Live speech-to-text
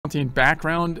accounting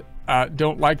background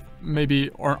don't like maybe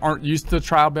or aren't used to the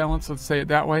trial balance, let's say it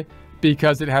that way,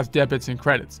 because it has debits and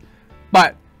credits.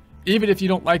 But even if you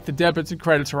don't like the debits and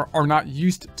credits or are not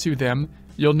used to them,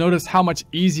 you'll notice how much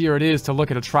easier it is to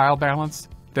look at a trial balance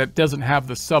that doesn't have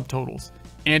the subtotals,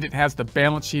 and it has the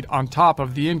balance sheet on top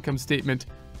of the income statement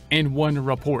in one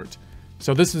report.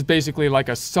 So this is basically like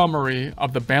a summary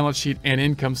of the balance sheet and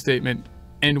income statement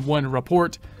in one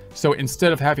report. So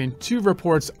instead of having two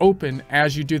reports open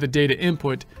as you do the data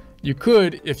input, you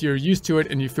could, if you're used to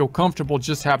it and you feel comfortable,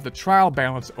 just have the trial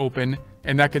balance open,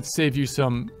 and that could save you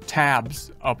some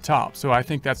tabs up top. So I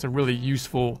think that's a really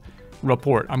useful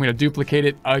report. I'm going to duplicate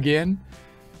it again.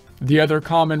 The other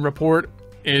common report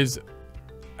is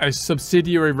a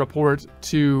subsidiary report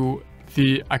to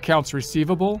the accounts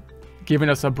receivable, giving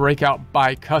us a breakout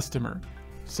by customer.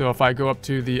 So if I go up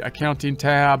to the accounting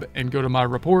tab and go to my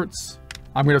reports,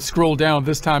 I'm going to scroll down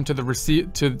this time to the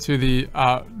receipt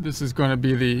this is going to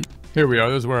be the, here we are,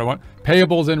 this is where I want,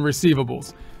 payables and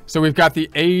receivables. So we've got the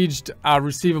aged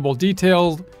receivable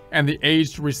details and the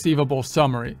aged receivable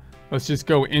summary. Let's just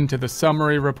go into the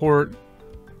summary report.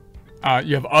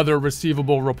 You have other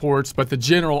receivable reports, but the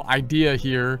general idea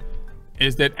here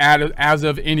is that as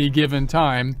of any given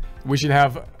time, we should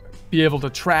be able to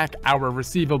track our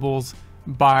receivables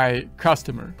by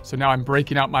customer. So now I'm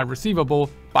breaking out my receivable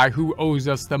by who owes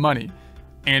us the money.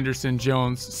 Anderson,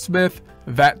 Jones, Smith.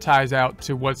 That ties out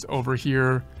to what's over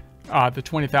here, the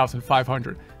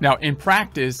 20,500. Now in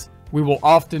practice, we will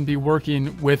often be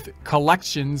working with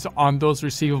collections on those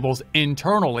receivables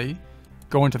internally.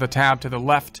 Go into the tab to the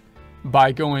left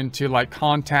by going to like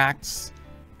contacts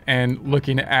and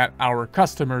looking at our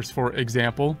customers, for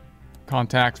example.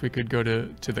 Contacts, we could go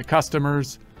to the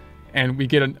customers, and we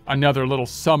get another little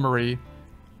summary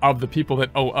of the people that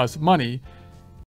owe us money.